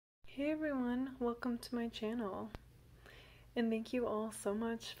welcome to my channel. And thank you all so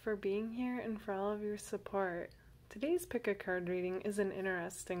much for being here and for all of your support. Today's pick a card reading is an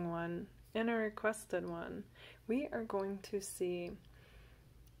interesting one and a requested one. We are going to see,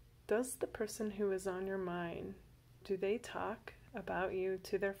 does the person who is on your mind, do they talk about you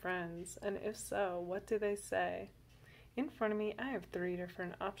to their friends? And if so, what do they say? In front of me, I have 3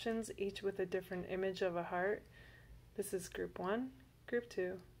 different options, each with a different image of a heart. This is group 1, group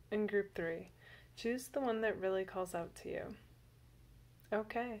 2, and group 3. Choose the one that really calls out to you.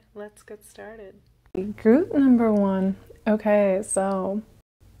 Okay, let's get started. Group number 1. Okay, so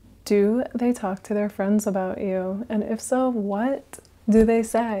do they talk to their friends about you? And if so, what do they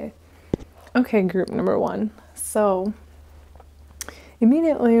say? Okay, group number 1. So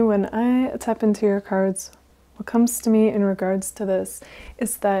immediately when I tap into your cards, what comes to me in regards to this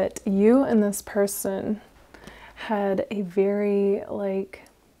is that you and this person had a very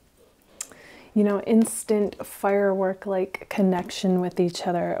instant firework connection with each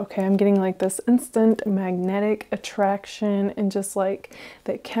other. Okay, I'm getting this instant magnetic attraction and just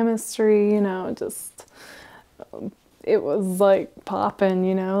that chemistry, just it was popping,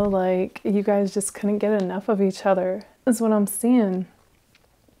 you guys just couldn't get enough of each other is what I'm seeing.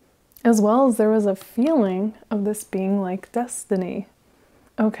 As well as there was a feeling of this being destiny.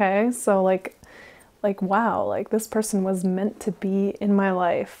 Okay, so wow, this person was meant to be in my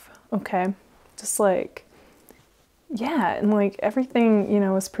life. Okay, just yeah, and everything,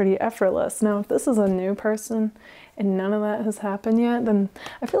 was pretty effortless. Now, if this is a new person and none of that has happened yet, then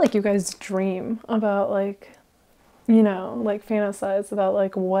I feel you guys dream about fantasize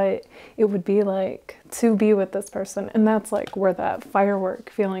about what it would be like to be with this person. And that's where that firework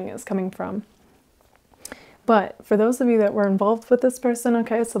feeling is coming from. But for those of you that were involved with this person,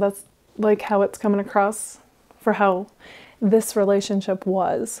 okay, so that's how it's coming across for how this relationship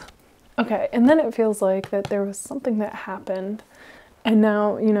was. Okay, and then it feels that there was something that happened, and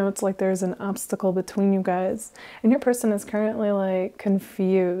now, it's there's an obstacle between you guys, and your person is currently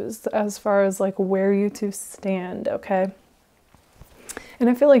confused as far as where you two stand, okay? And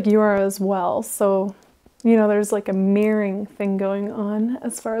I feel you are as well, so, there's a mirroring thing going on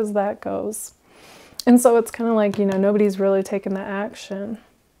as far as that goes. And so it's kind of nobody's really taken the action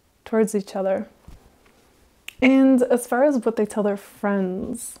towards each other. And as far as what they tell their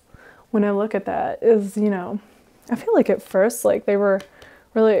friends, when I look at that is, I feel at first, they were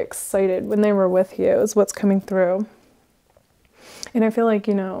really excited when they were with you is what's coming through. And I feel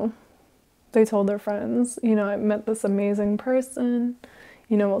they told their friends, I met this amazing person,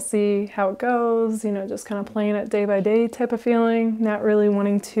 we'll see how it goes, just kind of playing it day by day type of feeling, not really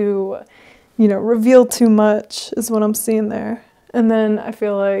wanting to, reveal too much is what I'm seeing there. And then I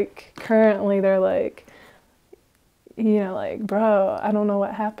feel currently they're bro, I don't know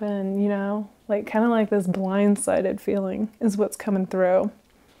what happened, kind of this blindsided feeling is what's coming through.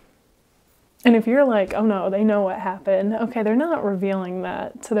 And if you're oh no, they know what happened, okay, they're not revealing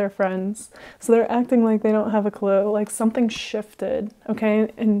that to their friends. So they're acting they don't have a clue, something shifted,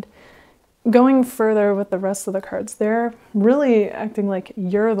 okay? And going further with the rest of the cards, they're really acting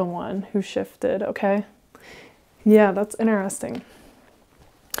you're the one who shifted, okay? Yeah, that's interesting.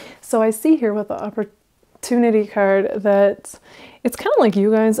 So I see here with the opportunity card that it's kind of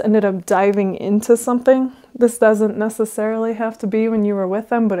you guys ended up diving into something. This doesn't necessarily have to be when you were with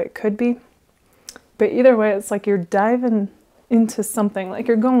them, but it could be. But either way, it's you're diving into something,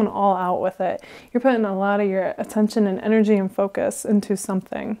 you're going all out with it. You're putting a lot of your attention and energy and focus into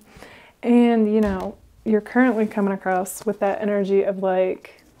something. And, you're currently coming across with that energy of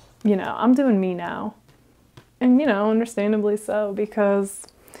I'm doing me now. And, understandably so, because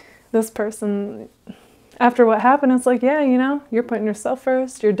this person, after what happened, it's yeah, you're putting yourself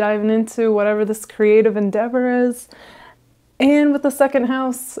first. You're diving into whatever this creative endeavor is. And with the second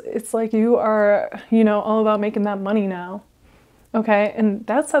house, it's you are, all about making that money now. Okay, and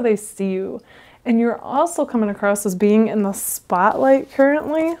that's how they see you. And you're also coming across as being in the spotlight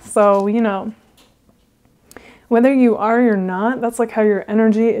currently. So, whether you are or not, that's how your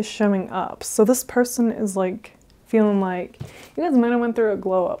energy is showing up. So this person is feeling you guys might have went through a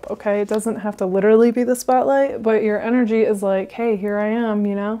glow up, okay? It doesn't have to literally be the spotlight, but your energy is hey, here I am,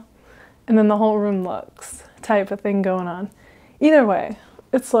 And then the whole room looks type of thing going on. Either way,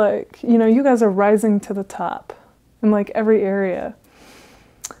 it's you guys are rising to the top in every area.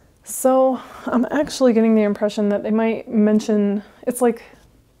 So I'm actually getting the impression that they might mention,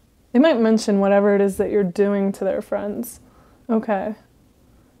 they might mention whatever it is that you're doing to their friends. Okay.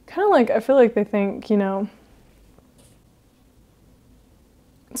 Kind of I feel they think,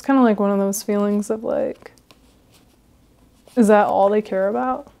 it's kind of one of those feelings of is that all they care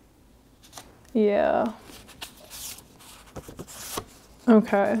about? Yeah.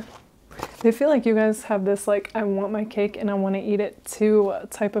 Okay. They feel like you guys have this, like, I want my cake and I want to eat it too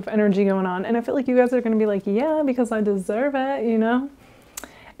type of energy going on. And I feel like you guys are going to be like, yeah, because I deserve it, you know?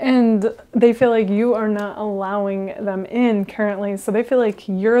 And they feel like you are not allowing them in currently. So they feel like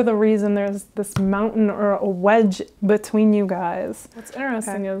you're the reason there's this mountain or a wedge between you guys. What's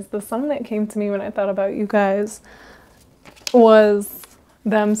interesting is the song that came to me when I thought about you guys was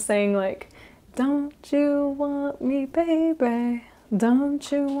them saying like, don't you want me, baby?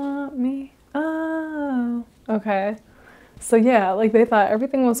 Don't you want me? Oh, okay. So yeah, like they thought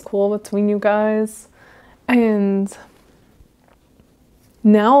everything was cool between you guys. And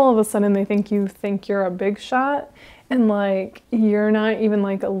now all of a sudden they think you're a big shot and like you're not even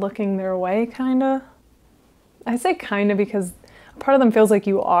like looking their way, kind of. I say kind of because part of them feels like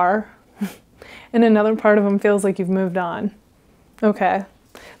you are and another part of them feels like you've moved on. Okay,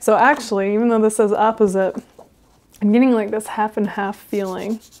 so actually, even though this says opposite, I'm getting like this half and half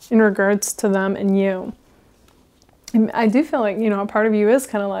feeling in regards to them and you. And I do feel like, you know, a part of you is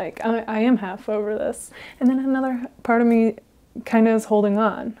kind of like, I am half over this, and then another part of me kind of is holding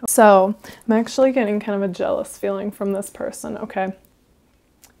on. So I'm actually getting kind of a jealous feeling from this person, okay?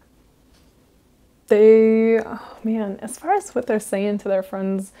 Oh man, as far as what they're saying to their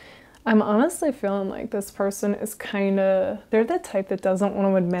friends, I'm honestly feeling like this person is kind of, they're the type that doesn't want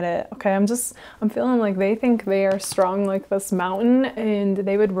to admit it, okay? I'm feeling like they think they are strong like this mountain and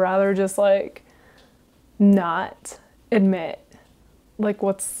they would rather just like not admit like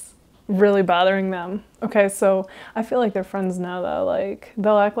what's really bothering them. Okay, so I feel like their friends know though, like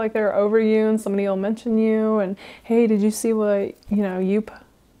they'll act like they're over you and somebody will mention you and, hey, did you see what, you know,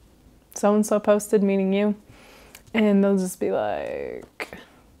 so-and-so posted, meaning you? And they'll just be like,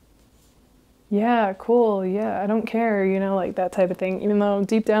 yeah, cool, yeah, I don't care, you know, like that type of thing, even though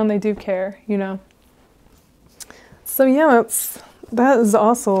deep down they do care, you know. So yeah, that is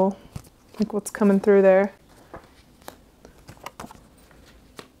also like what's coming through there.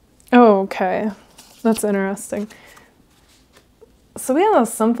 Oh, okay, that's interesting. So we have a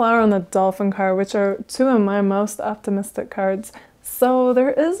sunflower and the dolphin card, which are two of my most optimistic cards. So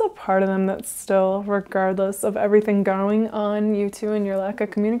there is a part of them that's still, regardless of everything going on, you two and your lack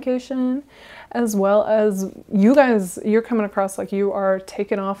of communication, as well as you guys, you're coming across like you are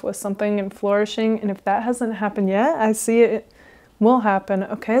taking off with something and flourishing. And if that hasn't happened yet, I see it will happen.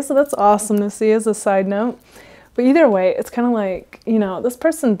 Okay, so that's awesome to see as a side note. But either way, it's kind of like, you know, this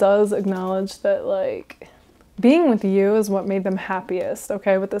person does acknowledge that like being with you is what made them happiest,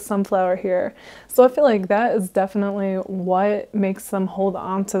 okay, with the sunflower here. So I feel like that is definitely what makes them hold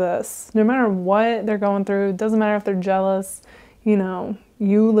on to this. No matter what they're going through, doesn't matter if they're jealous, you know,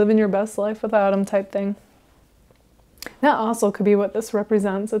 you living your best life without them type thing. That also could be what this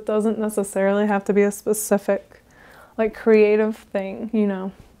represents. It doesn't necessarily have to be a specific, like, creative thing, you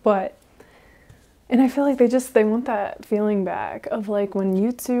know, but... And I feel like they want that feeling back of like when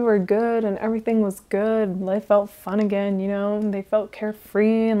you two were good and everything was good, life felt fun again, you know, and they felt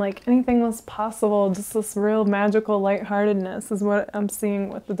carefree and like anything was possible. Just this real magical lightheartedness is what I'm seeing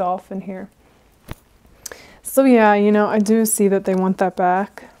with the dolphin here. So yeah, you know, I do see that they want that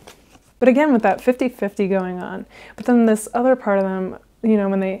back. But again, with that 50-50 going on, but then this other part of them, you know,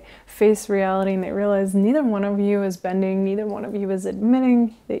 when they face reality and they realize neither one of you is bending, neither one of you is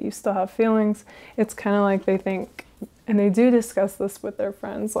admitting that you still have feelings, it's kind of like they think, and they do discuss this with their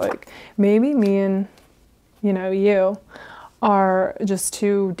friends, like maybe me and, you know, you are just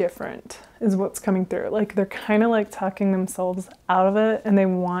too different is what's coming through. Like they're kind of like talking themselves out of it and they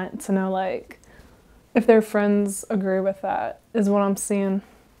want to know like if their friends agree with that is what I'm seeing.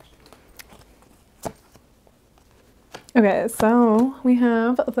 Okay, so we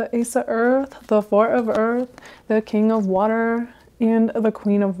have the Ace of Earth, the Four of Earth, the King of Water, and the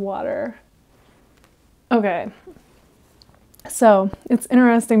Queen of Water. Okay, so it's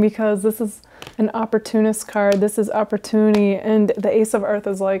interesting because this is an opportunist card. This is opportunity, and the Ace of Earth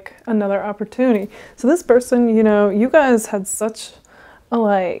is like another opportunity. So this person, you know, you guys had such a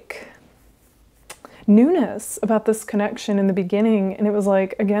like newness about this connection in the beginning, and it was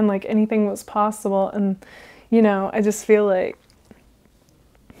like, again, like anything was possible. And you know, I just feel like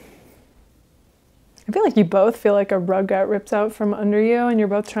you both feel like a rug got ripped out from under you and you're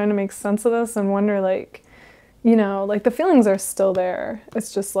both trying to make sense of this and wonder like, you know, like the feelings are still there.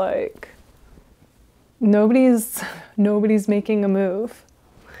 It's just like nobody's making a move.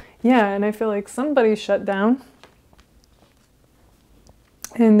 Yeah, and I feel like somebody shut down.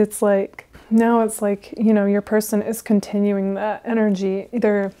 And it's like, now it's like, you know, your person is continuing that energy.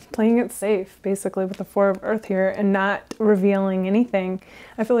 They're playing it safe, basically, with the Four of Earth here and not revealing anything.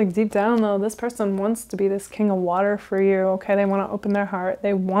 I feel like deep down, though, this person wants to be this King of Water for you, okay? They want to open their heart.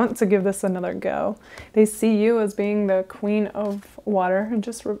 They want to give this another go. They see you as being the Queen of Water. And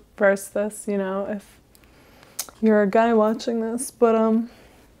just reverse this, you know, if you're a guy watching this. But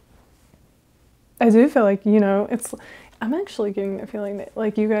I do feel like, you know, I'm actually getting the feeling that,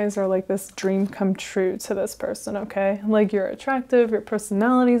 like, you guys are like this dream come true to this person, okay? Like, you're attractive, your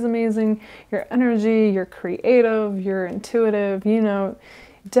personality is amazing, your energy, you're creative, you're intuitive, you know,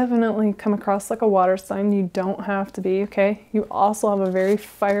 definitely come across like a water sign. You don't have to be, okay? You also have a very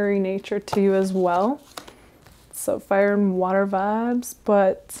fiery nature to you as well. So fire and water vibes,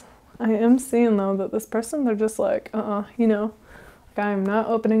 but I am seeing, though, that this person, they're just like, you know, like, I'm not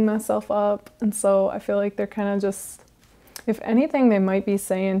opening myself up. And so I feel like they're kind of just, if anything, they might be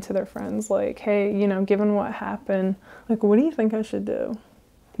saying to their friends, like, hey, you know, given what happened, like, what do you think I should do?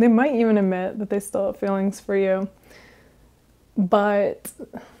 They might even admit that they still have feelings for you, but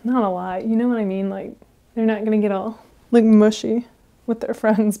not a lot. You know what I mean? Like, they're not going to get all, like, mushy with their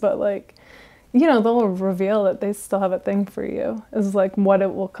friends, but, like, you know, they'll reveal that they still have a thing for you, is, like, what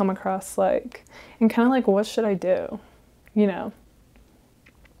it will come across like, and kind of like, what should I do? You know?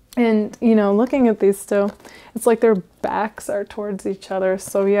 And, you know, looking at these two, it's like their backs are towards each other.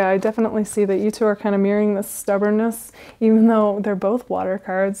 So yeah, I definitely see that you two are kind of mirroring this stubbornness, even though they're both water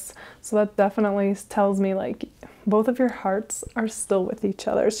cards. So that definitely tells me, like, both of your hearts are still with each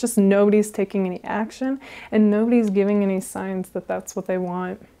other. It's just nobody's taking any action and nobody's giving any signs that that's what they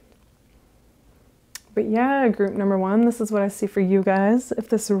want. But yeah, group number one, this is what I see for you guys. If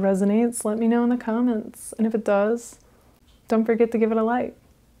this resonates, let me know in the comments. And if it does, don't forget to give it a like.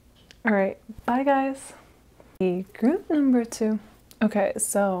 All right, bye guys. Group number two. Okay,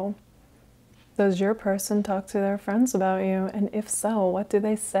 so does your person talk to their friends about you? And if so, what do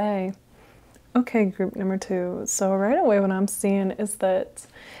they say? Okay, group number two. So right away what I'm seeing is that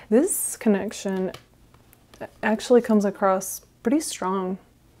this connection actually comes across pretty strong.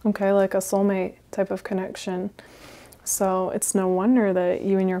 Okay, like a soulmate type of connection. So it's no wonder that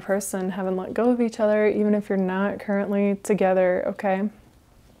you and your person haven't let go of each other, even if you're not currently together, okay?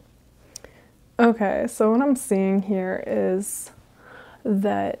 Okay, so what I'm seeing here is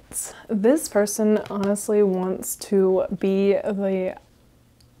that this person honestly wants to be the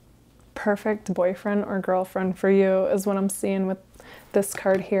perfect boyfriend or girlfriend for you, is what I'm seeing with this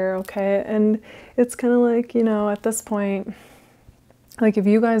card here, okay? And it's kind of like, you know, at this point, like, if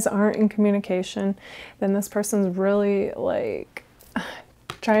you guys aren't in communication, then this person's really, like,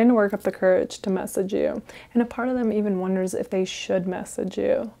 trying to work up the courage to message you. And a part of them even wonders if they should message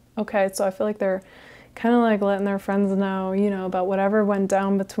you. Okay, so I feel like they're kind of like letting their friends know, you know, about whatever went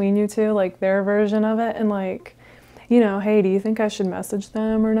down between you two, like their version of it, and like, you know, hey, do you think I should message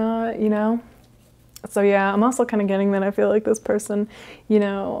them or not, you know? So yeah, I'm also kind of getting that I feel like this person, you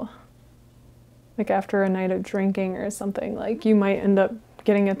know, like after a night of drinking or something, like you might end up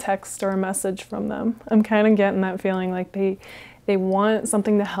getting a text or a message from them. I'm kind of getting that feeling like they want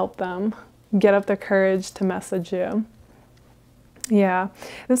something to help them get up the courage to message you. Yeah,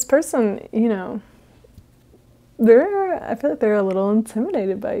 this person, you know, I feel like they're a little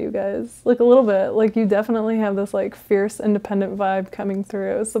intimidated by you guys, like a little bit. Like, you definitely have this like fierce, independent vibe coming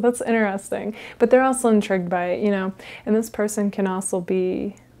through. So that's interesting, but they're also intrigued by it, you know, and this person can also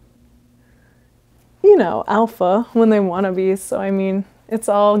be, you know, alpha when they want to be. So, I mean, it's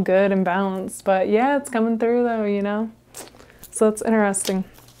all good and balanced, but yeah, it's coming through though, you know, so it's interesting.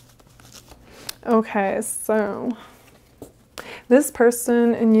 Okay, so this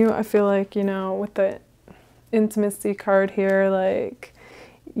person and you, I feel like, you know, with the intimacy card here, like,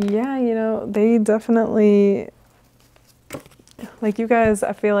 yeah, you know, they definitely, like, you guys,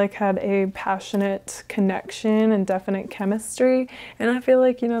 I feel like had a passionate connection and definite chemistry. And I feel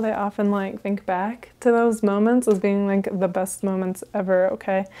like, you know, they often like think back to those moments as being like the best moments ever,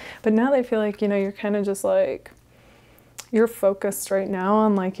 okay? But now they feel like, you know, you're kind of just like, you're focused right now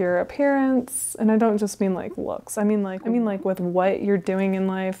on like your appearance, and I don't just mean like looks. I mean like with what you're doing in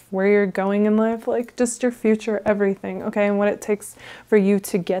life, where you're going in life, like just your future, everything, okay? And what it takes for you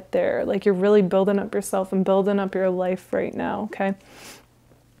to get there. Like, you're really building up yourself and building up your life right now, okay?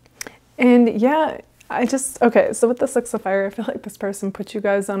 And yeah, okay, so with the Six of Fire, I feel like this person put you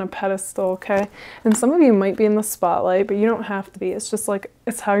guys on a pedestal, okay? And some of you might be in the spotlight, but you don't have to be. It's just like,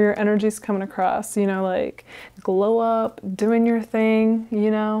 it's how your energy's coming across, you know, like glow up, doing your thing, you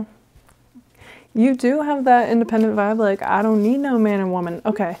know? You do have that independent vibe, like, I don't need no man and woman.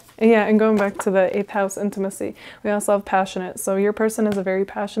 Okay. Yeah, and going back to the 8th house intimacy, we also have passionate. So your person is a very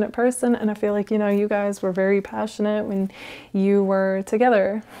passionate person, and I feel like, you know, you guys were very passionate when you were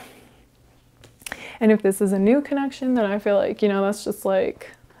together. And if this is a new connection, then I feel like, you know, that's just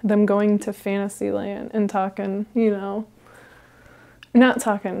like them going to fantasy land and talking, you know, not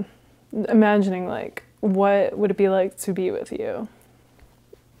talking, imagining like, what would it be like to be with you?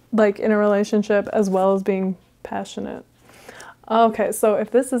 Like in a relationship as well as being passionate. Okay, so if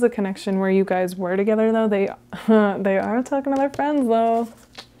this is a connection where you guys were together though, they are talking to their friends though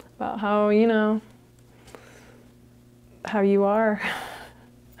about how, you know, how you are.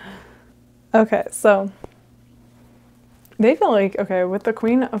 Okay, so they feel like, okay, with the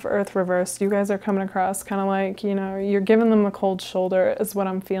Queen of Earth reversed, you guys are coming across kind of like, you know, you're giving them the cold shoulder is what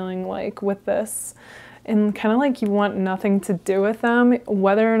I'm feeling like with this. And kind of like you want nothing to do with them.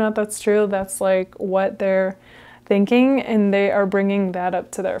 Whether or not that's true, that's like what they're thinking, and they are bringing that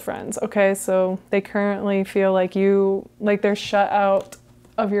up to their friends. Okay, so they currently feel like you, like they're shut out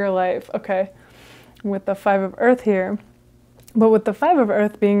of your life, okay, with the 5 of Earth here. But with the 5 of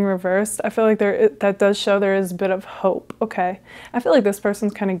Earth being reversed, I feel like that does show there is a bit of hope, okay? I feel like this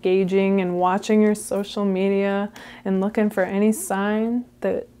person's kind of gauging and watching your social media and looking for any sign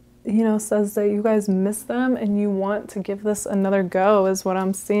that, you know, says that you guys miss them and you want to give this another go is what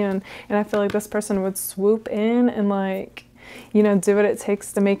I'm seeing. And I feel like this person would swoop in and like, you know, do what it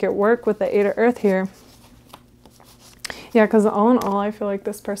takes to make it work with the 8 of Earth here. Yeah, because all in all, I feel like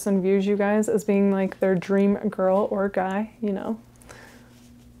this person views you guys as being like their dream girl or guy, you know.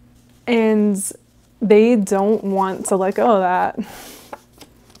 And they don't want to let go of that.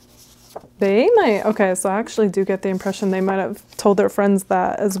 They might, okay, so I actually do get the impression they might have told their friends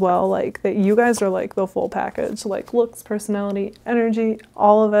that as well, like that you guys are like the full package, like looks, personality, energy,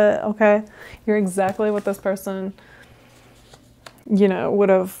 all of it, okay? You're exactly what this person, you know, would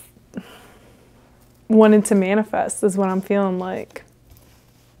have wanted to manifest is what I'm feeling like.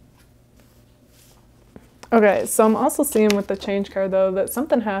 Okay, so I'm also seeing with the change card though that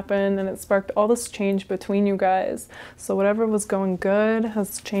something happened and it sparked all this change between you guys. So whatever was going good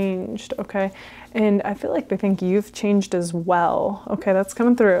has changed, okay? And I feel like they think you've changed as well. Okay, that's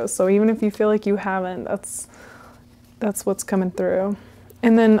coming through. So even if you feel like you haven't, that's what's coming through.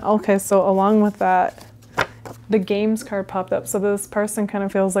 And then, okay, so along with that, the games card popped up. So this person kind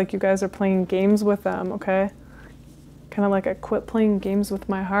of feels like you guys are playing games with them, okay? Kind of like I quit playing games with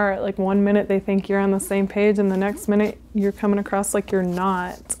my heart. Like one minute they think you're on the same page and the next minute you're coming across like you're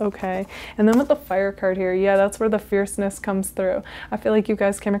not, okay? And then with the fire card here, yeah, that's where the fierceness comes through. I feel like you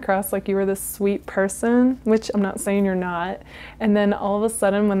guys came across like you were this sweet person, which I'm not saying you're not. And then all of a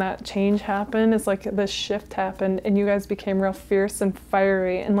sudden when that change happened, it's like this shift happened and you guys became real fierce and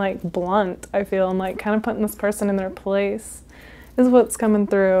fiery and like blunt, I feel, and like kind of putting this person in their place is what's coming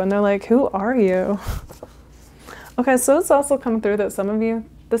through. And they're like, who are you? Okay, so it's also coming through that some of you,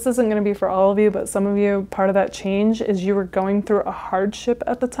 this isn't going to be for all of you, but some of you, part of that change is you were going through a hardship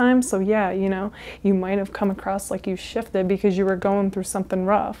at the time. So yeah, you know, you might have come across like you shifted because you were going through something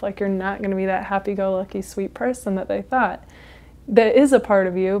rough. Like you're not going to be that happy-go-lucky sweet person that they thought. That is a part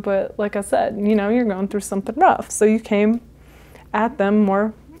of you, but like I said, you know, you're going through something rough. So you came at them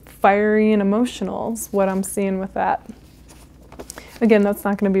more fiery and emotional is what I'm seeing with that. Again, that's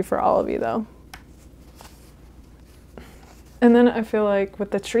not going to be for all of you though. And then I feel like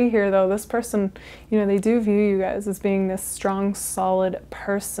with the tree here though, this person, you know, they do view you guys as being this strong, solid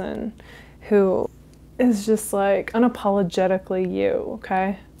person who is just like unapologetically you,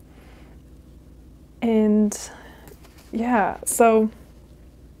 okay? And yeah, so,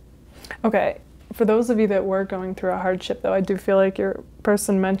 okay, for those of you that were going through a hardship though, I do feel like your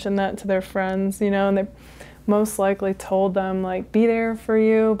person mentioned that to their friends, you know, and they most likely told them like, be there for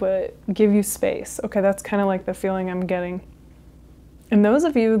you, but give you space. Okay, that's kind of like the feeling I'm getting. And those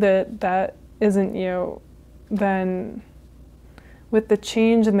of you that isn't you, then with the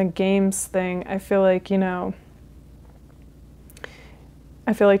change in the games thing, I feel like, you know,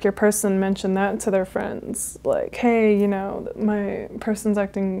 I feel like your person mentioned that to their friends. Like, hey, you know, my person's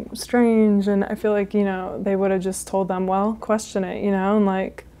acting strange. And I feel like, you know, they would have just told them, well, question it, you know, and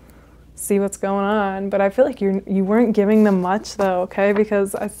like, see what's going on. But I feel like you weren't giving them much though, okay?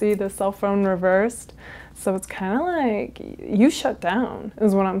 Because I see the cell phone reversed. So it's kind of like you shut down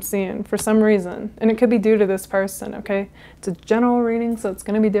is what I'm seeing for some reason. And it could be due to this person, okay? It's a general reading, so it's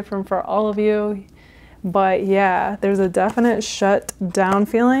going to be different for all of you. But yeah, there's a definite shut down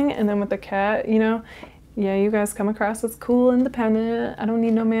feeling. And then with the cat, you know, yeah, you guys come across as cool, independent. I don't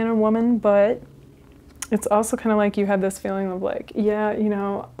need no man or woman. But it's also kind of like you had this feeling of like, yeah, you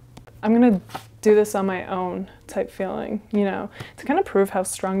know, I'm going to do this on my own type feeling, you know, to kind of prove how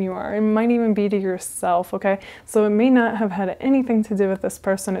strong you are. It might even be to yourself, okay? So it may not have had anything to do with this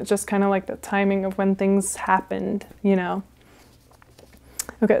person. It's just kind of like the timing of when things happened, you know?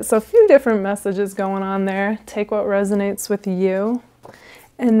 Okay, so a few different messages going on there. Take what resonates with you.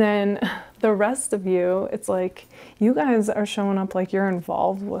 And then the rest of you, it's like you guys are showing up like you're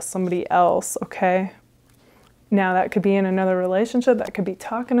involved with somebody else, okay? Now that could be in another relationship, that could be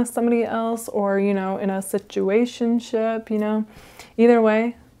talking to somebody else, or, you know, in a situationship, you know. Either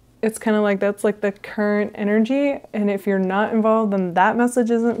way, it's kind of like that's like the current energy. And if you're not involved, then that message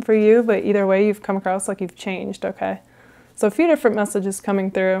isn't for you. But either way, you've come across like you've changed, okay? So a few different messages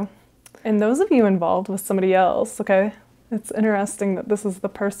coming through. And those of you involved with somebody else, okay? It's interesting that this is the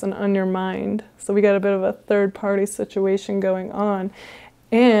person on your mind. So we got a bit of a third-party situation going on.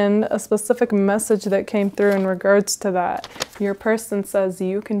 And a specific message that came through in regards to that. Your person says,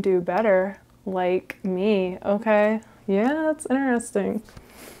 you can do better like me, okay? Yeah, that's interesting.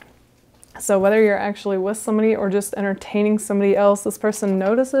 So whether you're actually with somebody or just entertaining somebody else, this person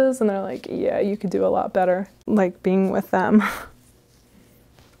notices and they're like, yeah, you could do a lot better, like being with them.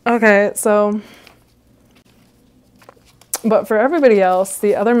 Okay, so, but for everybody else,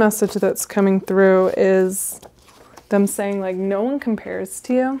 the other message that's coming through is them saying like, no one compares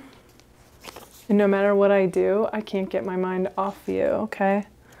to you. And no matter what I do, I can't get my mind off you, okay?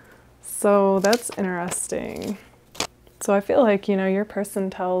 So that's interesting. So I feel like, you know, your person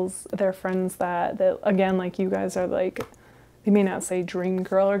tells their friends that again, like you guys are like, they may not say dream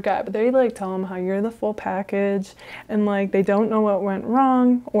girl or guy, but they like tell them how you're the full package, and like they don't know what went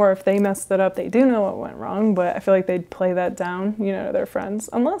wrong, or if they messed it up, they do know what went wrong, but I feel like they'd play that down, you know, to their friends,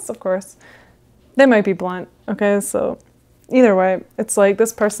 unless of course they might be blunt, okay? So either way, it's like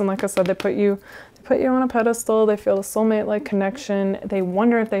this person, like I said, they put you on a pedestal, they feel the soulmate-like connection, they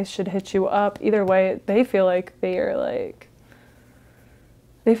wonder if they should hit you up. Either way, they feel like they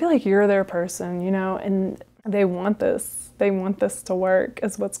feel like you're their person, you know, and they want this to work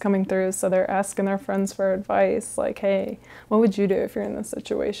is what's coming through. So they're asking their friends for advice, like, hey, what would you do if you're in this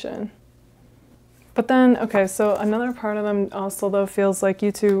situation? But then, okay, so another part of them also though feels like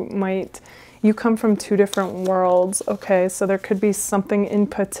you two you come from two different worlds, okay? So there could be something in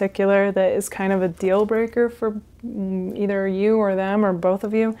particular that is kind of a deal breaker for either you or them or both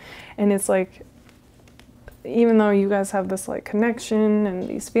of you. And it's like, even though you guys have this like connection and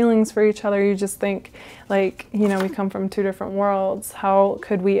these feelings for each other, you just think like, you know, we come from two different worlds. How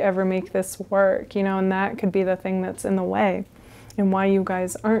could we ever make this work? You know, and that could be the thing that's in the way and why you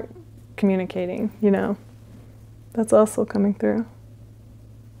guys aren't communicating, you know. That's also coming through.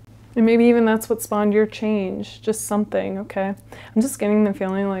 And maybe even that's what spawned your change, just something, okay? I'm just getting the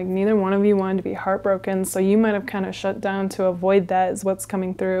feeling like neither one of you wanted to be heartbroken, so you might have kind of shut down to avoid that is what's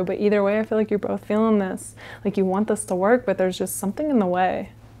coming through. But either way, I feel like you're both feeling this. Like you want this to work, but there's just something in the way.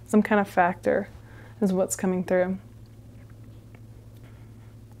 Some kind of factor is what's coming through.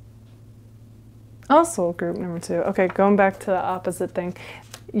 Also, group number 2. Okay, going back to the opposite thing.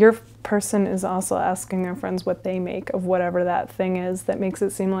 Your person is also asking their friends what they make of whatever that thing is that makes it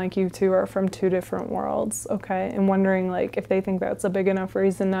seem like you two are from two different worlds, okay? And wondering like if they think that's a big enough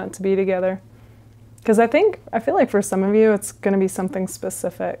reason not to be together. Because I feel like for some of you, it's going to be something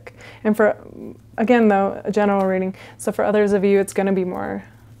specific. And for, again though, a general reading. So for others of you, it's going to be more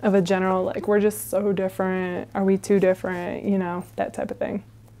of a general, like, we're just so different. Are we too different? You know, that type of thing.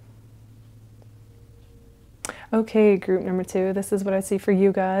 Okay, group number 2, this is what I see for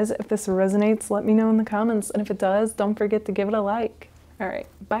you guys. If this resonates, let me know in the comments. And if it does, don't forget to give it a like. All right,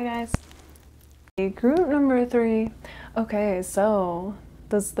 bye guys. Okay, group number 3. Okay, so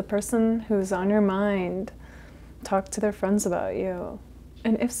does the person who's on your mind talk to their friends about you?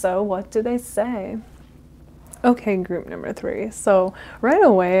 And if so, what do they say? Okay, group number 3. So right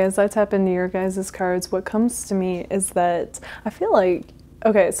away, as I tap into your guys' cards, what comes to me is that I feel like,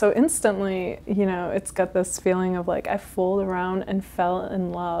 okay, so instantly, you know, it's got this feeling of like I fooled around and fell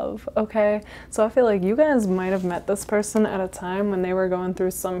in love, okay? So I feel like you guys might have met this person at a time when they were going through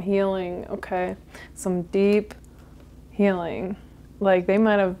some healing, okay? Some deep healing. Like they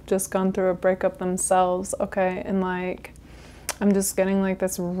might have just gone through a breakup themselves, okay? And like, I'm just getting like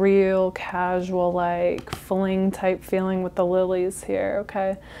this real casual, like fling type feeling with the lilies here,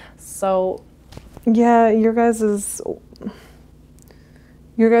 okay? So yeah, your guys'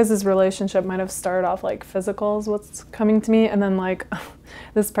 relationship might have started off like physical is what's coming to me, and then like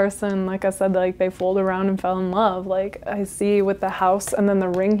this person, like I said, like they fooled around and fell in love. Like I see with the house and then the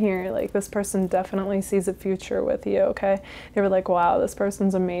ring here, like this person definitely sees a future with you, okay? They were like, wow, this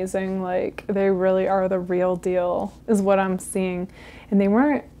person's amazing, like they really are the real deal is what I'm seeing. And they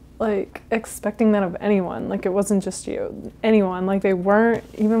weren't like expecting that of anyone. Like it wasn't just you, anyone. Like they weren't,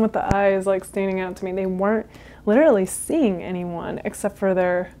 even with the eyes like standing out to me, they weren't literally seeing anyone except for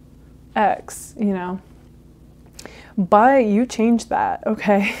their ex, you know. But you changed that,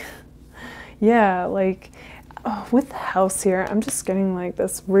 okay? Yeah, like with the house here, I'm just getting like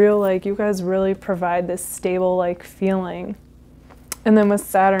this real, like you guys really provide this stable like feeling. And then with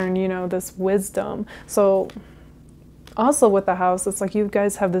Saturn, you know, this wisdom. So also with the house, it's like you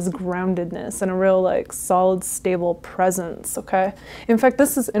guys have this groundedness and a real like solid, stable presence, okay? In fact,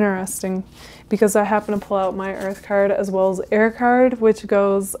 this is interesting because I happen to pull out my Earth card as well as Air card, which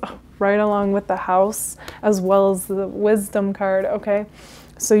goes right along with the house as well as the wisdom card, okay?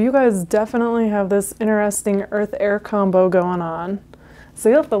 So you guys definitely have this interesting Earth-Air combo going on. So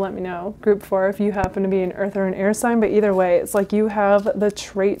you'll have to let me know, group 4, if you happen to be an Earth or an Air sign, but either way, it's like you have the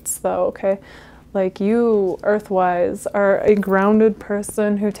traits though, okay? Like you, Earth-wise, are a grounded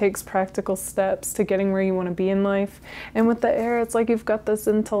person who takes practical steps to getting where you want to be in life. And with the Air, it's like you've got this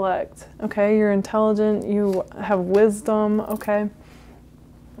intellect, okay? You're intelligent, you have wisdom, okay?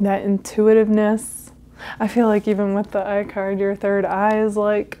 That intuitiveness. I feel like even with the eye card, your third eye is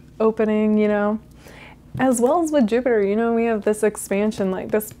like opening, you know? As well as with Jupiter, you know, we have this expansion,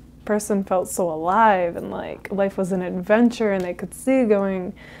 like this person felt so alive and like life was an adventure and they could see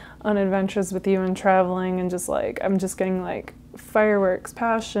going on adventures with you and traveling and just like, I'm just getting like fireworks,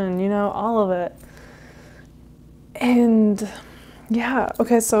 passion, you know, all of it. And yeah,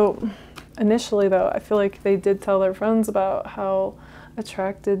 okay, so initially though, I feel like they did tell their friends about how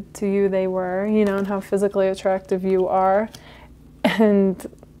attracted to you they were, you know, and how physically attractive you are. And,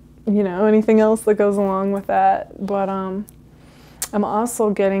 you know, anything else that goes along with that. But I'm also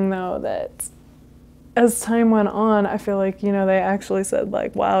getting though that as time went on, I feel like, you know, they actually said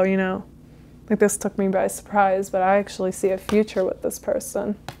like, wow, you know, like this took me by surprise, but I actually see a future with this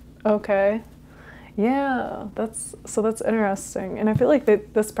person. Okay. Yeah, that's interesting. And I feel like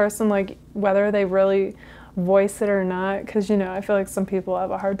that this person, like whether they really voice it or not, because, you know, I feel like some people have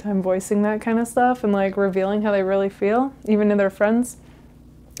a hard time voicing that kind of stuff and like revealing how they really feel, even to their friends.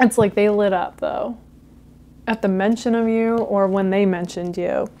 It's like they lit up though at the mention of you or when they mentioned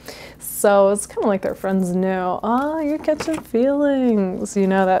you. So it's kind of like their friends knew, oh, you're catching feelings, you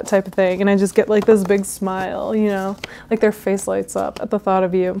know, that type of thing. And I just get like this big smile, you know, like their face lights up at the thought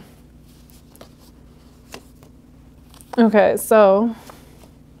of you. Okay, so,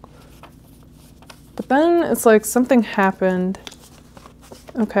 but then it's like something happened,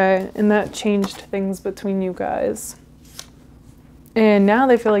 okay, and that changed things between you guys. And now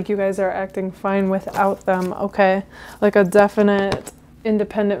they feel like you guys are acting fine without them, okay? Like a definite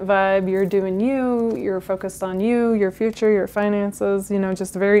independent vibe. You're doing you, you're focused on you, your future, your finances, you know,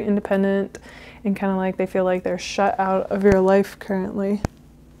 just very independent and kind of like they feel like they're shut out of your life currently.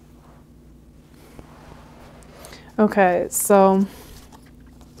 Okay, so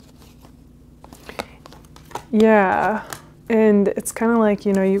yeah, and it's kind of like,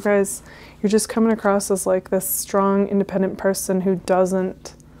 you know, you guys, you're just coming across as like this strong, independent person who's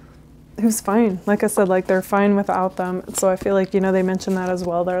fine. Like I said, like they're fine without them. So I feel like, you know, they mentioned that as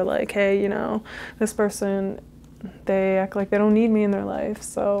well. They're like, hey, you know, this person, they act like they don't need me in their life.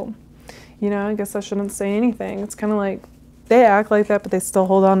 So, you know, I guess I shouldn't say anything. It's kind of like they act like that, but they still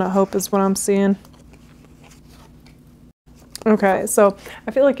hold on to hope is what I'm seeing. Okay, so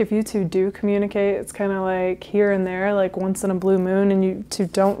I feel like if you two do communicate, it's kind of like here and there, like once in a blue moon, and you two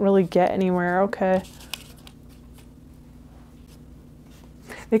don't really get anywhere, okay?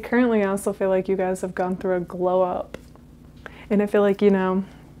 They currently also feel like you guys have gone through a glow up. And I feel like, you know,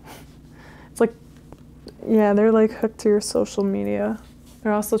 it's like, yeah, they're like hooked to your social media.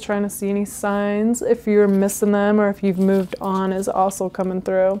 They're also trying to see any signs if you're missing them or if you've moved on is also coming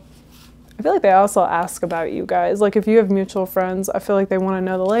through. I feel like they also ask about you guys. Like if you have mutual friends, I feel like they want to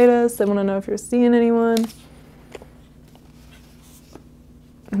know the latest. They want to know if you're seeing anyone.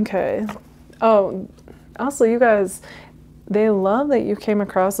 Okay. Oh, also you guys, they love that you came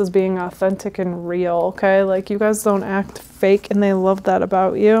across as being authentic and real, okay? Like you guys don't act fake and they love that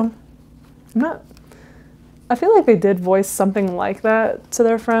about you. I feel like they did voice something like that to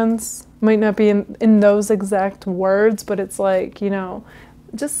their friends. Might not be in those exact words, but it's like, you know,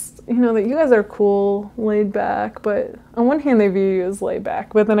 just, you know, that you guys are cool, laid back, but on one hand they view you as laid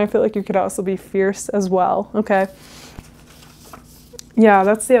back, but then I feel like you could also be fierce as well, okay? Yeah,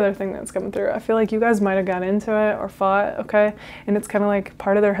 that's the other thing that's coming through. I feel like you guys might have got into it or fought, okay? And it's kind of like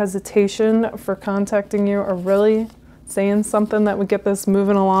part of their hesitation for contacting you or really saying something that would get this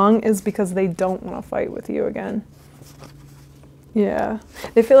moving along is because they don't want to fight with you again. Yeah.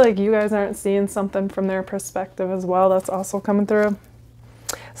 They feel like you guys aren't seeing something from their perspective as well. That's also coming through.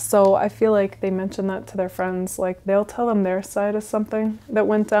 So I feel like they mention that to their friends. Like they'll tell them their side of something that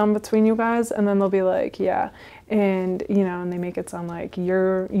went down between you guys, and then they'll be like, yeah, and you know, and they make it sound like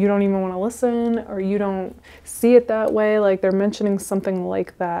you don't even want to listen, or you don't see it that way. Like they're mentioning something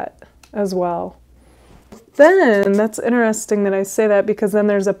like that as well. Then that's interesting that I say that, because then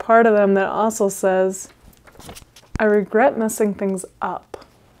there's a part of them that also says, I regret messing things up.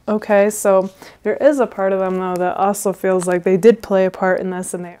 Okay, so there is a part of them though that also feels like they did play a part in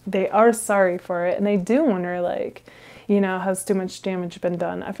this, and they are sorry for it, and they do wonder, like, you know, has too much damage been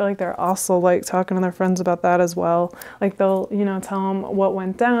done? I feel like they're also like talking to their friends about that as well. Like they'll, you know, tell them what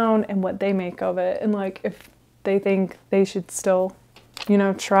went down and what they make of it, and like if they think they should still, you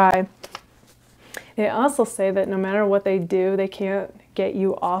know, try. They also say that no matter what they do, they can't get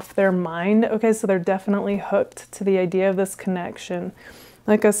you off their mind. Okay, so they're definitely hooked to the idea of this connection.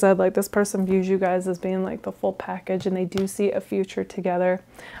 Like I said, like this person views you guys as being like the full package, and they do see a future together.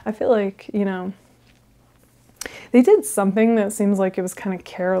 I feel like, you know, they did something that seems like it was kind of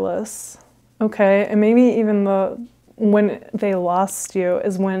careless. Okay, and maybe even when they lost you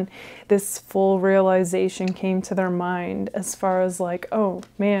is when this full realization came to their mind, as far as like, oh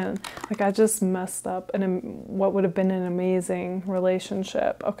man, like I just messed up what would have been an amazing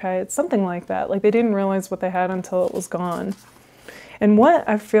relationship. Okay, it's something like that. Like they didn't realize what they had until it was gone. And what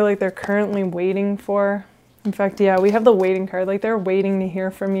I feel like they're currently waiting for, in fact, yeah, we have the waiting card, like they're waiting to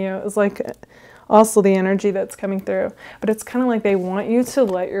hear from you. It's like also the energy that's coming through, but it's kind of like they want you to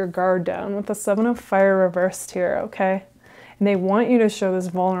let your guard down with the 7 of Fire reversed here, okay? And they want you to show this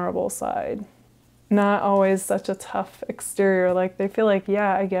vulnerable side, not always such a tough exterior. Like they feel like,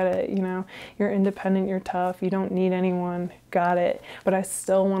 yeah, I get it, you know, you're independent, you're tough, you don't need anyone, got it, but I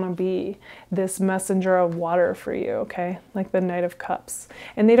still want to be this messenger of water for you, okay? Like the Knight of Cups.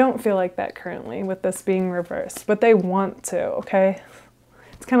 And they don't feel like that currently with this being reversed, but they want to, okay?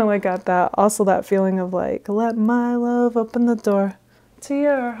 It's kind of like got that, also that feeling of like, let my love open the door to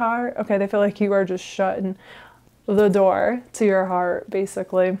your heart. Okay, they feel like you are just shutting the door to your heart,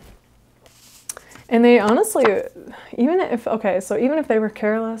 basically. And they honestly, even if they were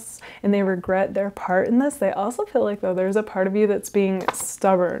careless and they regret their part in this, they also feel like, though, there's a part of you that's being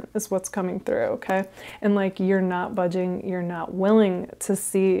stubborn is what's coming through, okay? And like you're not budging, you're not willing to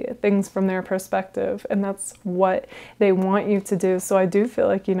see things from their perspective, and that's what they want you to do. So I do feel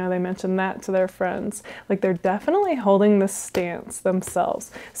like, you know, they mentioned that to their friends. Like they're definitely holding this stance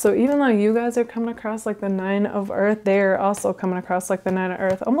themselves. So even though you guys are coming across like the 9 of Earth, they're also coming across like the 9 of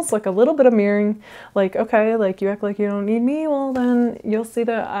Earth, almost like a little bit of mirroring. Like, okay, like you act like you don't need me, well then you'll see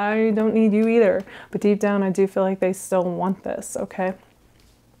that I don't need you either. But deep down, I do feel like they still want this, okay?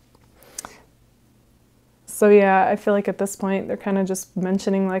 So yeah, I feel like at this point, they're kind of just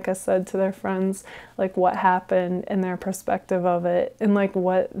mentioning, like I said, to their friends, like what happened and their perspective of it, and like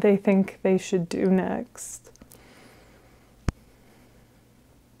what they think they should do next.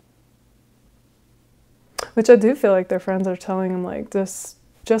 Which I do feel like their friends are telling them, like,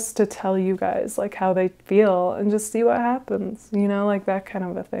 just to tell you guys like how they feel and just see what happens, you know, like that kind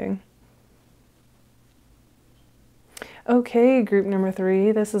of a thing. Okay, group number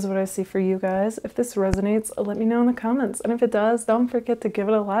 3, this is what I see for you guys. If this resonates, let me know in the comments, and if it does, don't forget to give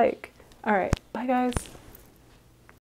it a like. All right, bye guys.